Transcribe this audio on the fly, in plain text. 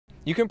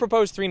You can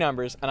propose 3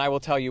 numbers, and I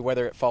will tell you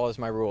whether it follows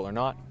my rule or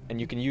not,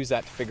 and you can use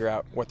that to figure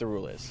out what the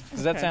rule is.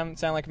 Does that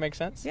sound like it makes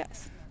sense?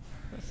 Yes.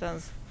 That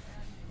sounds...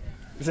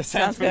 Does it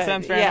sound fair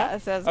enough? Yeah,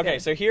 it sounds okay,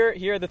 good. so here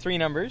are the 3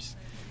 numbers.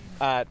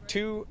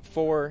 2,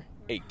 4,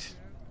 8.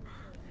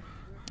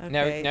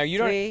 Okay, now you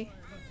 3. don't...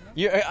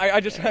 You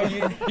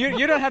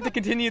don't have to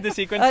continue the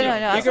sequence. Oh,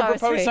 no, you can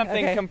propose 3.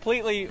 something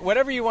completely,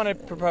 whatever you want to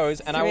propose,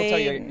 and 3, I will tell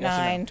you.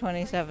 9,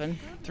 27.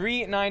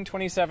 3, 9,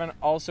 27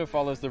 also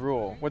follows the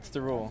rule. What's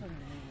the rule?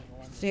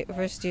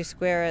 First you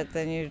square it,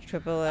 then you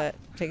triple it.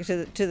 Take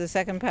it to the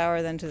second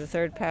power, then to the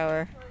third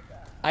power.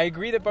 I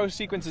agree that both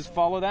sequences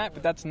follow that,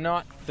 but that's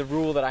not the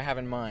rule that I have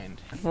in mind.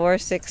 4,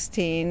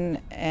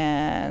 16,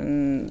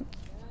 and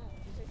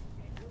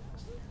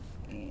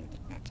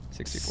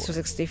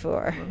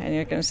 64. And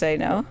you're going to say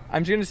no?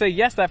 I'm going to say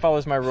yes, that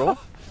follows my rule.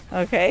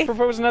 Okay.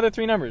 Propose another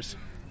 3 numbers.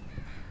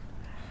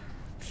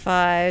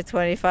 5,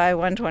 25,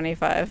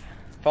 125.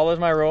 Follows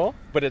my rule,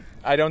 but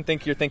I don't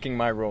think you're thinking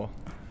my rule.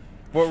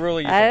 What rule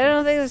are you thinking? I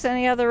don't think there's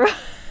any other rule.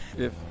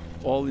 If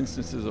all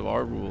instances of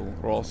our rule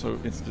are also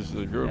instances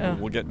of your rule,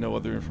 we'll get no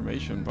other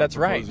information by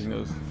proposing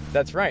those.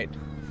 That's right.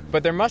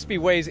 But there must be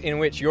ways in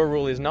which your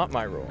rule is not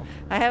my rule.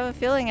 I have a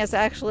feeling it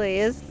actually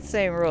is the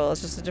same rule.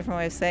 It's just a different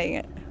way of saying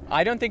it.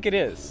 I don't think it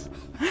is.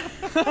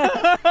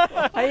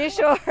 Are you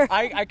sure?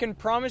 I can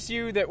promise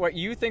you that what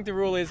you think the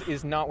rule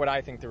is not what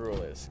I think the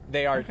rule is.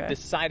 They are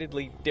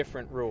decidedly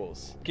different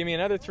rules. Give me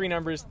another 3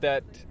 numbers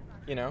that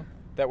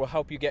will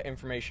help you get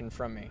information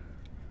from me.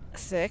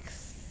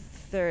 6,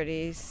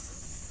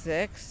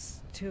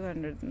 36,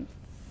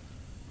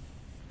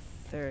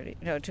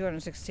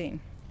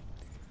 216.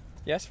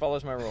 Yes,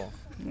 follows my rule.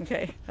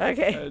 Okay. Now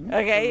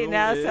you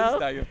have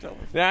to tell me.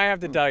 Now I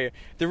have to tell you.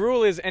 The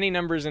rule is any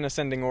numbers in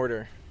ascending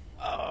order.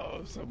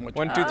 Oh, so much.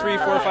 1, 2, 3,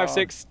 4, 5,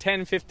 6,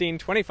 10, 15,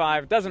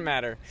 25. Doesn't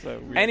matter.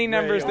 So any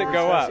numbers that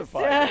go up.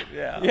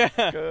 Yeah.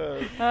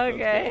 Good.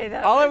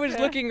 Okay. All I was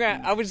looking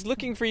at, I was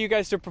looking for you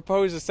guys to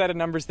propose a set of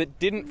numbers that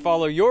didn't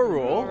follow your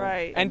rule,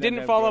 and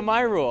didn't follow my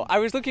rule. I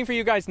was looking for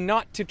you guys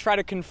not to try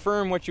to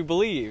confirm what you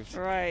believed.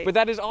 Right. But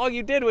that is all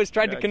you did was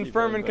try to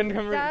confirm and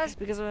confirm. That's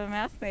because I'm a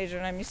math major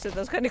and I'm used to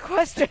those kind of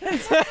questions,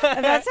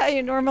 and that's how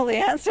you normally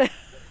answer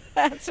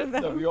them.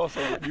 No, you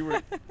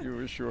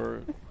were sure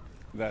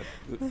that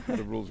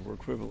the rules were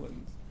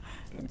equivalent,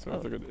 and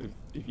so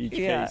if each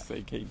case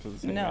they came to the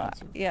same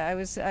answer. Yeah, I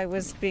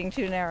was being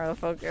too narrow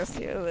focused.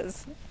 It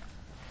was,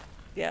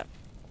 yeah.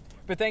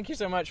 But thank you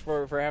so much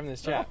for having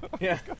this chat. Yeah.